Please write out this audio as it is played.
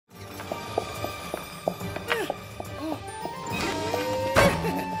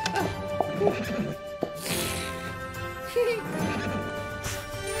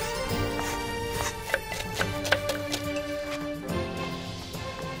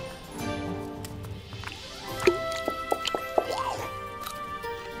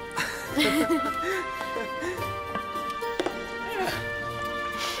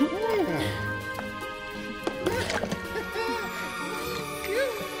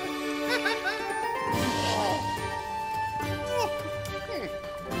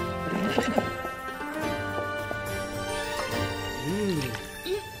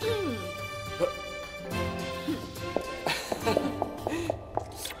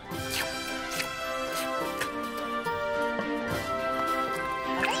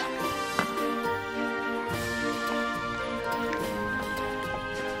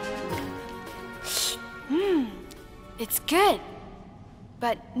It's good,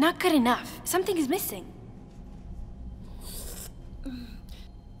 but not good enough. Something is missing.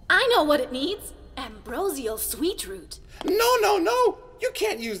 I know what it needs. Ambrosial sweet root. No! You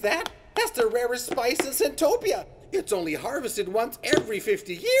can't use that. That's the rarest spice in Centopia. It's only harvested once every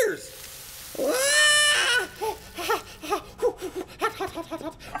 50 years.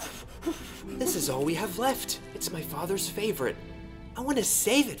 This is all we have left. It's my father's favorite. I want to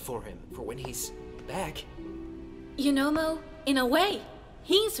save it for him, for when he's back. You know, Mo, in a way,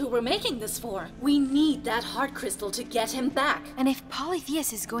 he's who we're making this for. We need that heart crystal to get him back. And if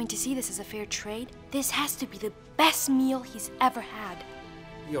Politheus is going to see this as a fair trade, this has to be the best meal he's ever had.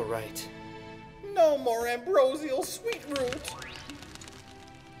 You're right. No more ambrosial sweet root.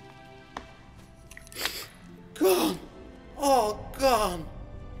 Gone. All gone.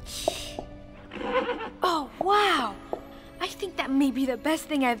 Oh, wow! I think that may be the best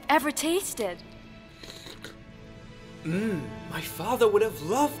thing I've ever tasted. My father would have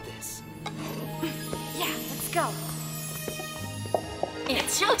loved this. Yeah, let's go.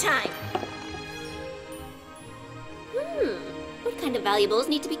 It's showtime! What kind of valuables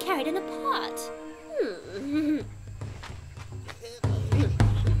need to be carried in a pot?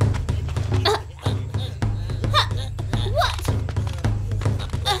 What?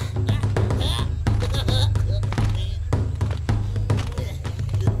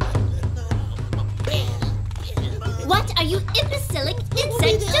 What are you imbecilic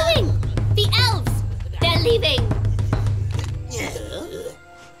insects doing? The elves! They're leaving!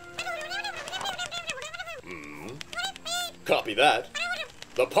 Copy that.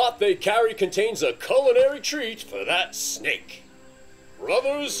 The pot they carry contains a culinary treat for that snake.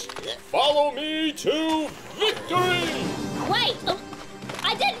 Brothers, follow me to victory! Wait!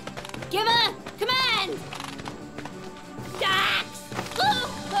 I didn't give a command! Dax!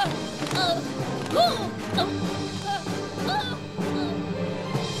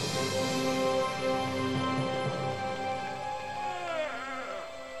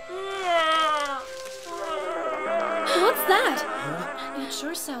 What's that? It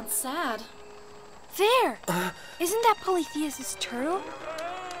sure sounds sad. There! Isn't that Politheus' turtle?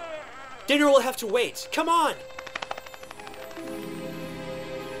 Dinner will have to wait. Come on!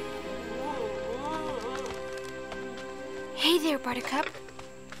 Hey there, Buttercup.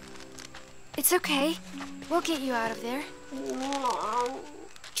 It's okay. We'll get you out of there.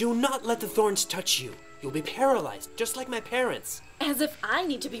 Do not let the thorns touch you. You'll be paralyzed, just like my parents. As if I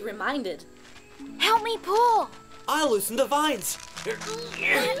need to be reminded. Help me pull! I'll loosen the vines. Get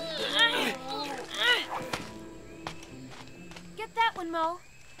that one, Mo.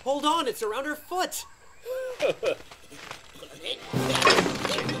 Hold on, it's around her foot.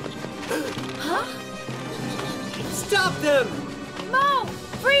 Huh? Stop them! Mo!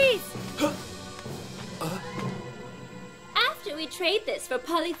 Freeze! After we trade this for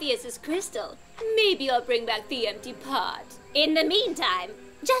Politheus' crystal, maybe I'll bring back the empty pot. In the meantime,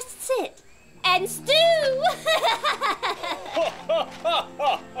 just sit and stew!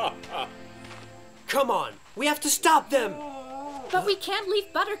 Come on, we have to stop them! But we can't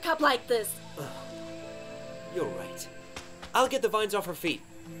leave Buttercup like this. You're right. I'll get the vines off her feet.